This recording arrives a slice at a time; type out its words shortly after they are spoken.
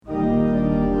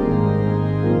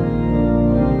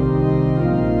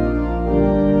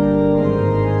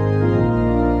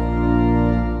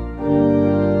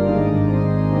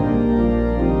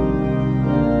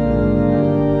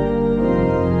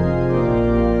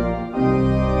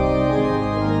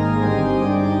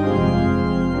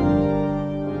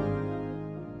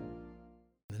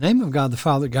name of God the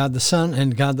Father, God the Son,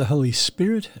 and God the Holy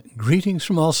Spirit, greetings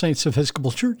from All Saints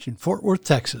Episcopal Church in Fort Worth,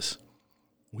 Texas.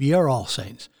 We are All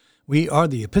Saints. We are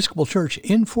the Episcopal Church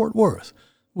in Fort Worth.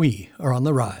 We are on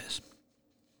the rise.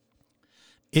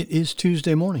 It is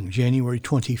Tuesday morning, January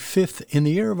 25th, in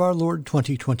the year of our Lord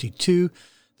 2022,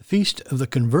 the feast of the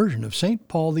conversion of St.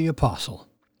 Paul the Apostle.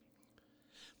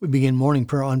 We begin morning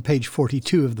prayer on page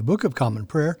 42 of the Book of Common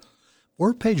Prayer,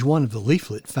 or page 1 of the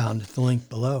leaflet found at the link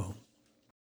below.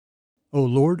 O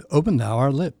Lord, open thou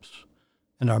our lips,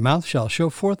 and our mouth shall show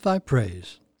forth thy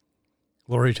praise.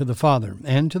 Glory to the Father,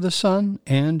 and to the Son,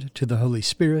 and to the Holy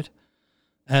Spirit,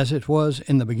 as it was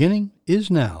in the beginning,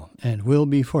 is now, and will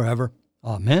be forever.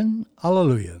 Amen.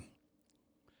 Alleluia.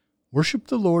 Worship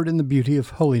the Lord in the beauty of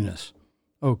holiness.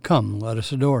 O come, let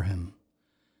us adore him.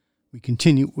 We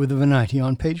continue with the Venite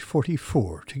on page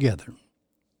 44 together.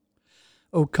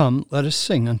 O come, let us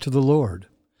sing unto the Lord.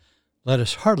 Let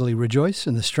us heartily rejoice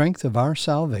in the strength of our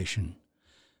salvation.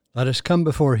 Let us come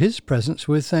before his presence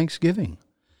with thanksgiving,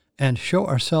 and show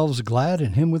ourselves glad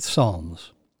in him with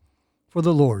psalms. For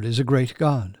the Lord is a great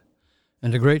God,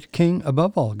 and a great King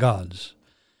above all gods.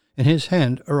 In his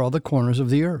hand are all the corners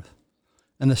of the earth,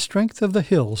 and the strength of the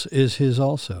hills is his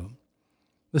also.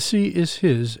 The sea is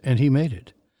his, and he made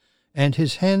it, and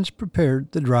his hands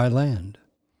prepared the dry land.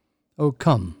 O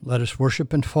come, let us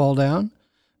worship and fall down,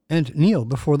 and kneel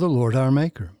before the Lord our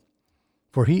Maker.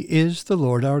 For he is the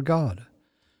Lord our God,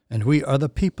 and we are the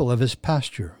people of his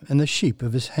pasture, and the sheep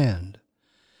of his hand.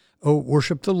 O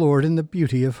worship the Lord in the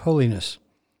beauty of holiness.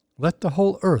 Let the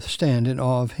whole earth stand in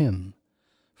awe of him.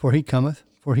 For he cometh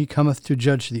to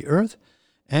judge the earth,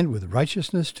 and with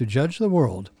righteousness to judge the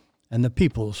world, and the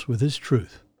peoples with his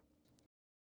truth.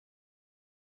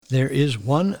 There is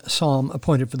one psalm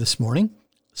appointed for this morning,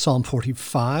 Psalm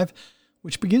 45,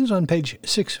 which begins on page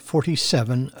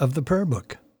 647 of the prayer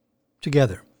book.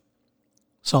 Together,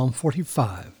 Psalm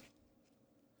 45.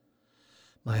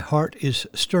 My heart is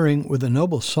stirring with a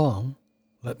noble song.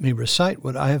 Let me recite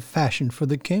what I have fashioned for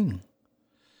the King.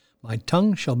 My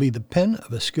tongue shall be the pen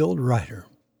of a skilled writer.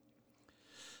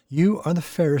 You are the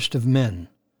fairest of men.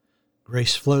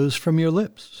 Grace flows from your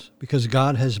lips, because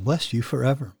God has blessed you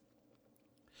forever.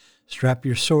 Strap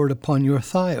your sword upon your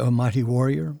thigh, O mighty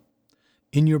warrior,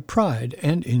 in your pride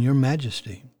and in your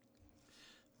majesty.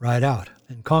 Ride out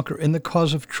and conquer in the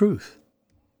cause of truth,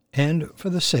 and for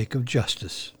the sake of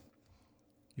justice.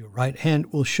 Your right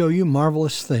hand will show you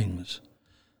marvelous things.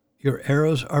 Your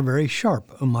arrows are very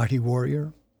sharp, O mighty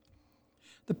warrior.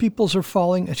 The peoples are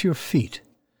falling at your feet,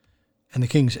 and the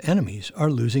king's enemies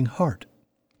are losing heart.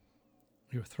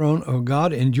 Your throne, O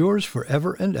God, endures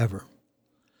forever and ever.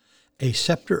 A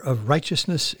scepter of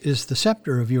righteousness is the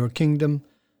scepter of your kingdom.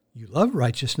 You love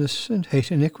righteousness and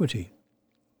hate iniquity.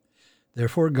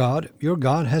 Therefore God, your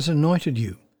God, has anointed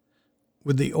you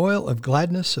with the oil of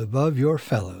gladness above your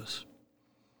fellows.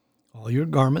 All your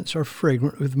garments are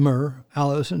fragrant with myrrh,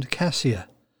 aloes, and cassia,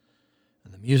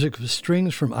 and the music of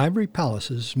strings from ivory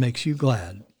palaces makes you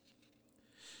glad.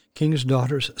 King's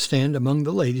daughters stand among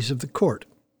the ladies of the court.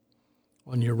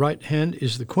 On your right hand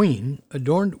is the queen,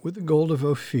 adorned with the gold of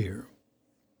Ophir.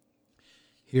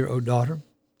 Hear, O daughter,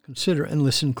 consider and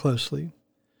listen closely.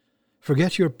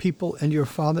 Forget your people and your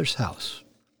father's house.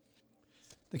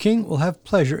 The king will have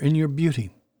pleasure in your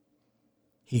beauty.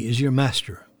 He is your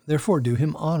master, therefore do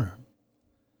him honor.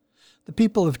 The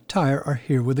people of Tyre are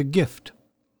here with a gift.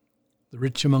 The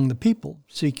rich among the people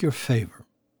seek your favor.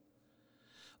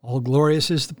 All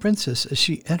glorious is the princess as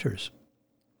she enters.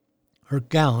 Her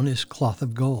gown is cloth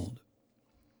of gold.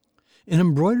 In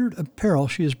embroidered apparel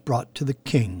she is brought to the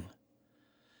king.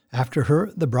 After her,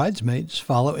 the bridesmaids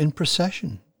follow in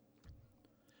procession.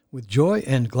 With joy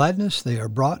and gladness they are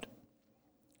brought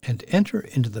and enter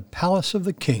into the palace of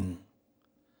the king.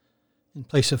 In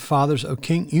place of fathers, O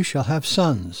king, you shall have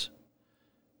sons.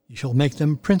 You shall make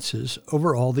them princes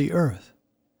over all the earth.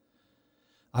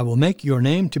 I will make your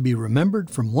name to be remembered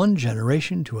from one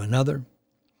generation to another.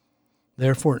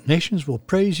 Therefore nations will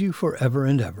praise you forever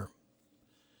and ever.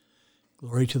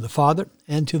 Glory to the Father,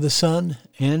 and to the Son,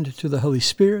 and to the Holy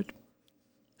Spirit,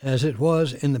 as it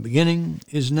was in the beginning,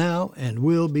 is now, and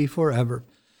will be forever.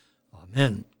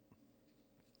 Amen.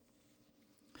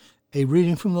 A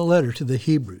reading from the letter to the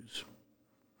Hebrews.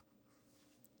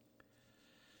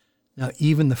 Now,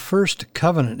 even the first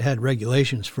covenant had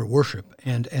regulations for worship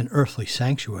and an earthly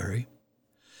sanctuary.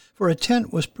 For a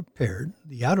tent was prepared,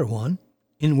 the outer one,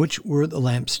 in which were the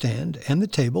lampstand and the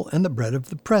table and the bread of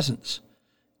the presence.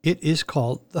 It is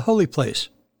called the holy place.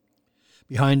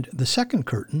 Behind the second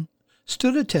curtain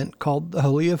stood a tent called the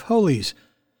Holy of Holies,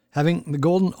 having the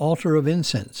golden altar of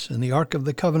incense, and the ark of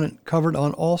the covenant covered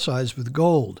on all sides with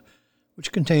gold,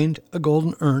 which contained a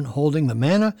golden urn holding the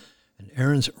manna, and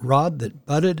Aaron's rod that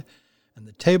budded, and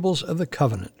the tables of the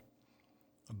covenant.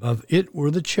 Above it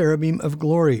were the cherubim of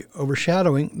glory,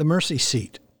 overshadowing the mercy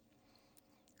seat.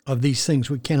 Of these things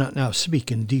we cannot now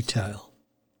speak in detail.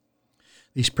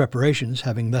 These preparations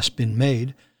having thus been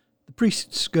made, the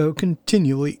priests go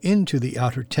continually into the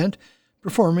outer tent,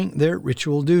 performing their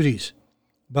ritual duties.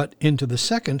 But into the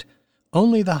second,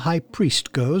 only the high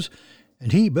priest goes,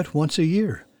 and he but once a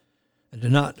year, and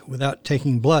not without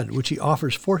taking blood, which he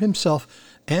offers for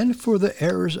himself and for the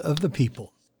errors of the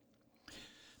people.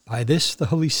 By this the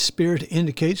Holy Spirit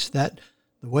indicates that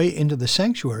the way into the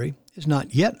sanctuary is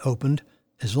not yet opened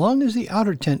as long as the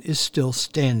outer tent is still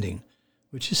standing,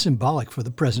 which is symbolic for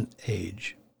the present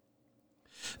age.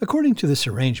 According to this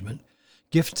arrangement,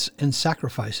 gifts and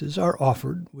sacrifices are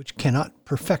offered which cannot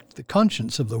perfect the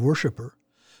conscience of the worshipper,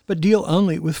 but deal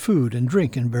only with food and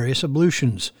drink and various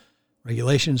ablutions,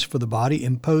 regulations for the body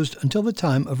imposed until the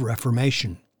time of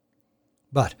Reformation.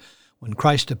 But when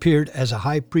Christ appeared as a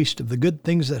high priest of the good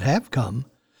things that have come,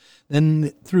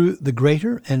 then through the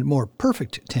greater and more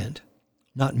perfect tent,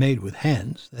 not made with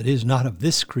hands, that is, not of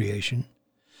this creation,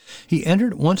 he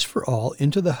entered once for all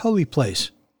into the holy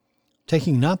place,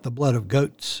 taking not the blood of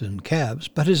goats and calves,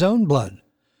 but his own blood,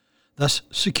 thus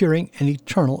securing an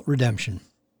eternal redemption.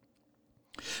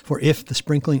 For if the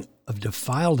sprinkling of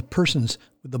defiled persons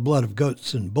with the blood of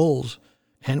goats and bulls,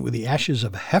 and with the ashes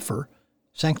of a heifer,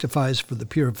 sanctifies for the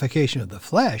purification of the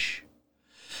flesh,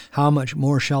 how much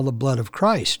more shall the blood of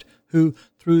Christ, who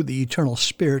through the eternal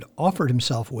Spirit offered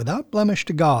himself without blemish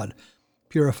to God,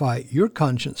 purify your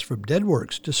conscience from dead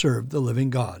works to serve the living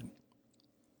God.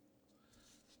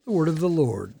 The word of the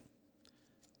Lord.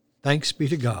 Thanks be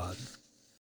to God.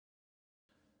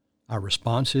 Our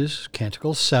response is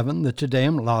Canticle 7, the Te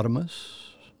Deum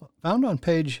Laudamus, found on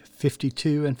page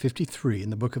 52 and 53 in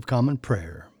the Book of Common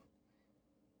Prayer.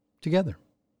 Together.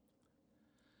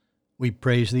 We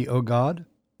praise thee, O God.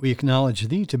 We acknowledge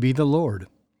thee to be the Lord.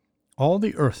 All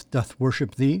the earth doth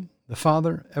worship thee, the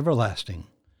Father everlasting.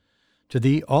 To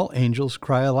thee all angels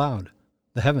cry aloud,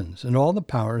 the heavens and all the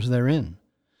powers therein.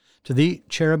 To thee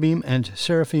cherubim and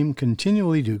seraphim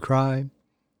continually do cry,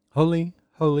 Holy,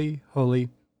 holy, holy,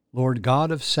 Lord God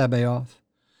of Sabaoth.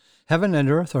 Heaven and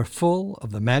earth are full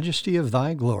of the majesty of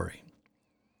thy glory.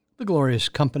 The glorious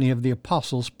company of the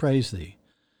apostles praise thee.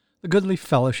 The goodly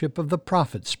fellowship of the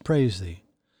prophets praise thee.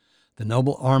 The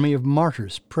noble army of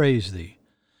martyrs praise thee.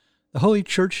 The holy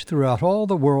church throughout all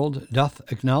the world doth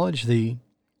acknowledge thee,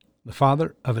 the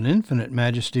Father of an infinite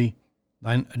majesty,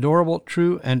 thine adorable,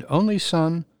 true, and only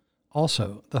Son,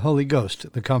 also the Holy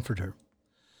Ghost, the Comforter.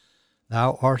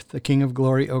 Thou art the King of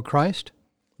glory, O Christ.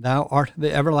 Thou art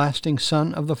the everlasting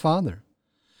Son of the Father.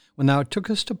 When thou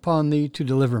tookest upon thee to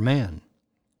deliver man,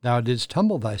 thou didst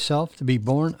humble thyself to be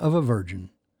born of a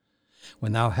virgin.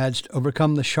 When thou hadst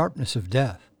overcome the sharpness of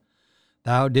death,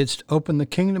 thou didst open the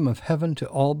kingdom of heaven to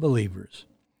all believers.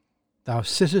 Thou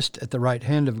sittest at the right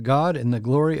hand of God in the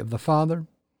glory of the Father.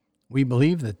 We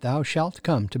believe that thou shalt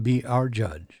come to be our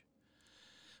judge.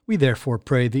 We therefore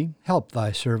pray thee, help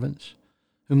thy servants,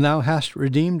 whom thou hast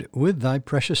redeemed with thy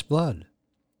precious blood.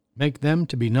 Make them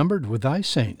to be numbered with thy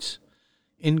saints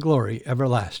in glory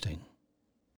everlasting.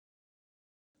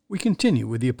 We continue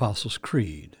with the Apostles'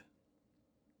 Creed.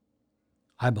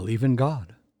 I believe in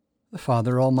God, the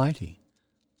Father Almighty,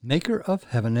 maker of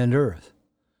heaven and earth,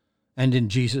 and in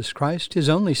Jesus Christ, his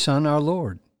only Son, our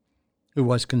Lord, who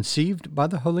was conceived by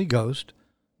the Holy Ghost,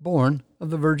 born of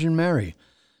the Virgin Mary,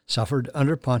 suffered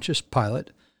under Pontius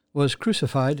Pilate, was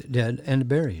crucified, dead, and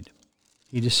buried.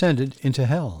 He descended into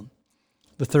hell.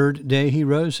 The third day he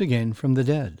rose again from the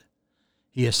dead.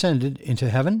 He ascended into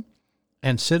heaven,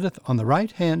 and sitteth on the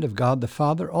right hand of God the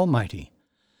Father Almighty.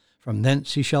 From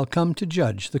thence he shall come to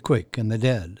judge the quick and the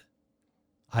dead.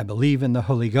 I believe in the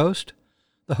Holy Ghost,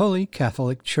 the Holy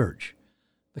Catholic Church,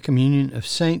 the communion of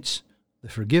saints, the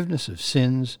forgiveness of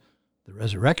sins, the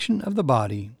resurrection of the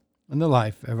body, and the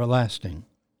life everlasting.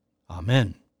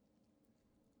 Amen.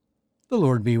 The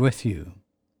Lord be with you.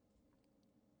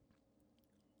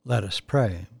 Let us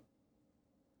pray.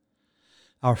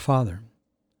 Our Father,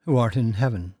 who art in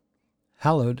heaven,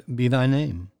 hallowed be thy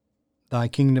name. Thy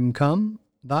kingdom come,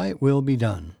 thy will be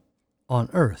done, on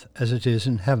earth as it is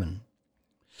in heaven.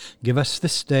 Give us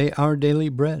this day our daily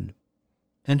bread,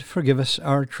 and forgive us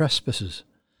our trespasses,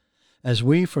 as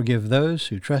we forgive those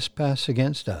who trespass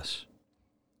against us.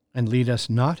 And lead us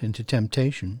not into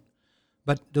temptation,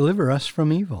 but deliver us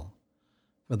from evil.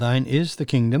 For thine is the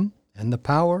kingdom, and the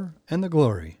power, and the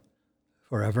glory,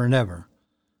 forever and ever.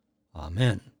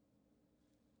 Amen.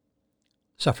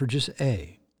 Suffrages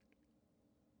A.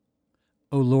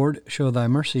 O Lord, show thy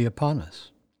mercy upon us,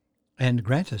 and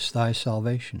grant us thy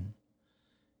salvation.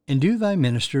 Endue thy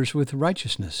ministers with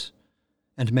righteousness,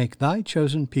 and make thy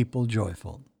chosen people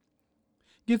joyful.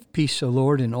 Give peace, O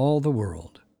Lord, in all the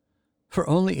world, for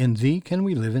only in thee can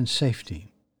we live in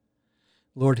safety.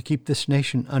 Lord, keep this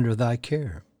nation under thy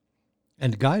care,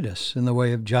 and guide us in the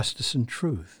way of justice and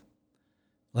truth.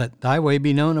 Let thy way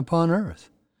be known upon earth,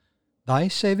 thy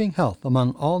saving health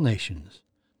among all nations.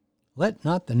 Let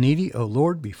not the needy, O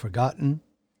Lord, be forgotten,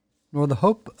 nor the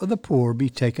hope of the poor be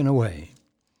taken away.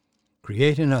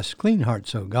 Create in us clean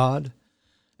hearts, O God,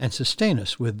 and sustain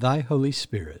us with thy Holy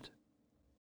Spirit.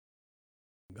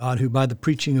 God, who by the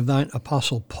preaching of thine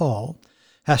apostle Paul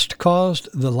hast caused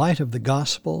the light of the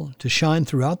gospel to shine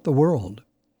throughout the world,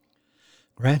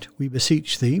 grant, we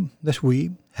beseech thee, that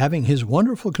we, having his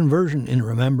wonderful conversion in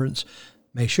remembrance,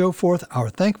 may show forth our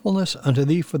thankfulness unto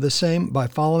thee for the same by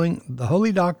following the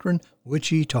holy doctrine which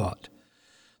he taught.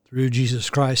 Through Jesus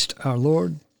Christ our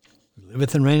Lord, who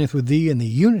liveth and reigneth with thee in the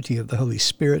unity of the Holy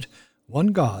Spirit, one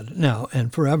God, now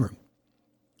and forever.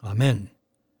 Amen.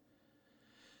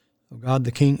 O God,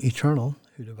 the King eternal,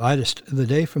 who dividest the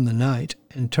day from the night,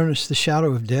 and turnest the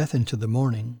shadow of death into the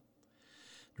morning,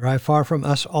 drive far from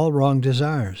us all wrong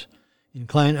desires,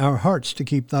 incline our hearts to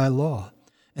keep thy law,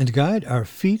 and guide our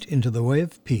feet into the way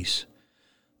of peace,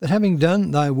 that having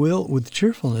done thy will with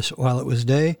cheerfulness while it was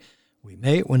day, we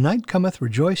may, when night cometh,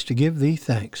 rejoice to give thee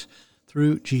thanks,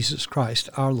 through Jesus Christ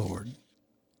our Lord.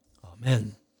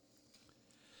 Amen.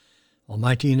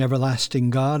 Almighty and everlasting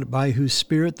God, by whose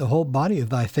Spirit the whole body of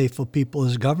thy faithful people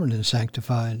is governed and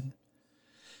sanctified,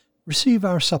 receive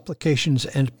our supplications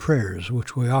and prayers,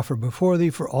 which we offer before thee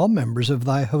for all members of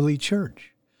thy holy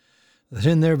church, that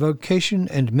in their vocation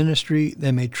and ministry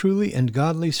they may truly and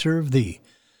godly serve thee,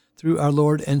 through our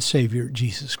Lord and Savior,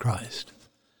 Jesus Christ.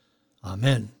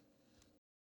 Amen.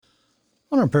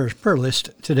 On our prayer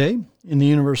list today, in the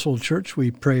Universal Church,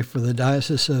 we pray for the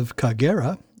Diocese of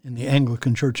Kagera in the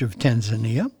Anglican Church of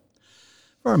Tanzania,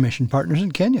 for our mission partners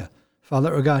in Kenya,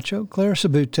 Father Ogacho, Claire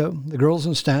Sabuto, the girls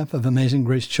and staff of Amazing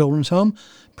Grace Children's Home,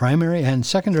 primary and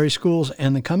secondary schools,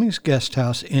 and the Cummings Guest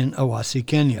House in Awasi,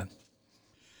 Kenya.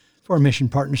 For our mission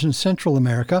partners in Central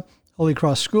America, Holy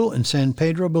Cross School in San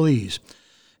Pedro, Belize,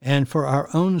 and for our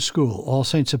own school, All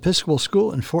Saints Episcopal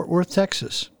School in Fort Worth,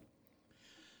 Texas.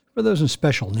 For those in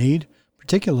special need,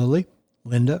 particularly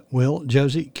Linda, Will,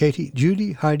 Josie, Katie,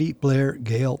 Judy, Heidi, Blair,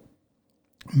 Gail,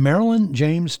 Marilyn,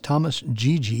 James, Thomas,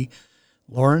 Gigi,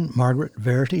 Lauren, Margaret,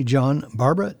 Verity, John,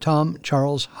 Barbara, Tom,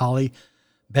 Charles, Holly,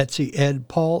 Betsy, Ed,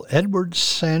 Paul, Edward,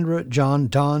 Sandra, John,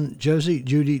 Don, Josie,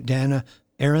 Judy, Dana,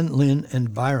 Aaron, Lynn,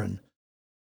 and Byron.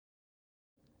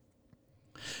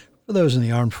 For those in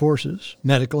the armed forces,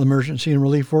 medical emergency and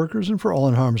relief workers, and for all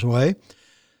in harm's way,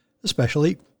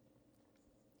 especially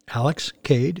Alex,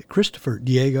 Cade, Christopher,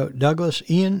 Diego, Douglas,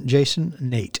 Ian, Jason,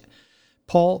 Nate,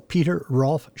 Paul, Peter,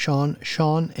 Rolf,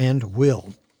 Sean, and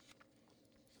Will.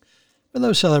 For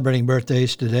those celebrating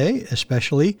birthdays today,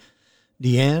 especially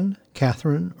Deanne,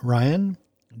 Catherine, Ryan,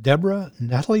 Deborah,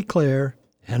 Natalie Claire,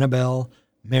 Annabelle,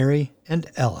 Mary, and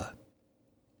Ella.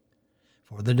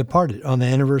 For the departed on the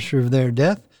anniversary of their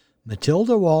death,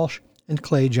 Matilda Walsh and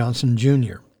Clay Johnson,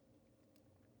 Jr.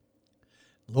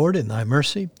 Lord, in thy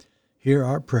mercy, hear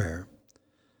our prayer.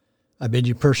 I bid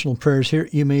you personal prayers here.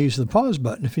 You may use the pause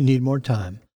button if you need more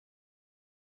time.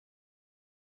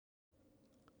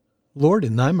 Lord,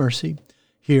 in thy mercy,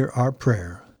 hear our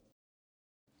prayer.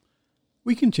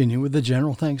 We continue with the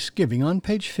general thanksgiving on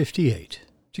page 58,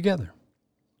 together.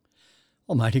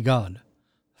 Almighty God,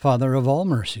 Father of all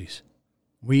mercies,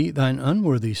 we, thine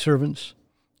unworthy servants,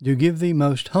 do give thee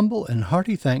most humble and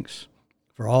hearty thanks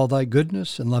for all thy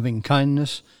goodness and loving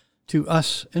kindness to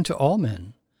us and to all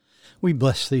men. We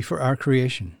bless thee for our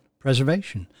creation,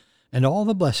 preservation, and all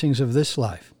the blessings of this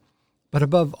life, but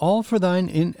above all for thine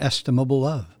inestimable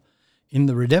love, in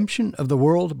the redemption of the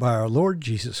world by our Lord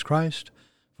Jesus Christ,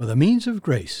 for the means of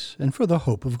grace and for the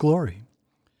hope of glory.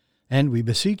 And we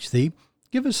beseech thee,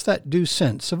 give us that due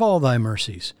sense of all thy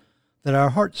mercies, that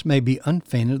our hearts may be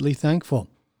unfeignedly thankful,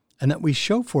 and that we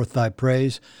show forth thy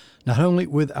praise, not only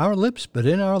with our lips but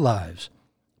in our lives,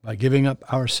 by giving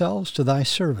up ourselves to thy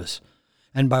service,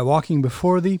 and by walking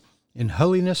before thee in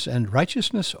holiness and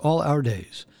righteousness all our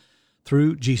days,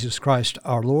 through Jesus Christ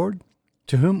our Lord,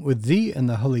 to whom with thee and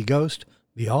the Holy Ghost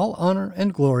be all honor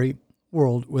and glory,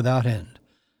 world without end.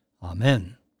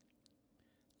 Amen.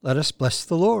 Let us bless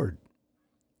the Lord.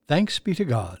 Thanks be to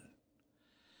God.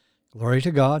 Glory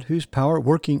to God, whose power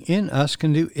working in us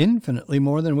can do infinitely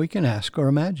more than we can ask or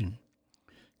imagine.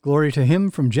 Glory to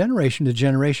him from generation to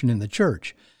generation in the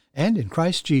church, and in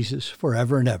Christ Jesus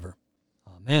forever and ever.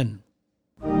 Amen.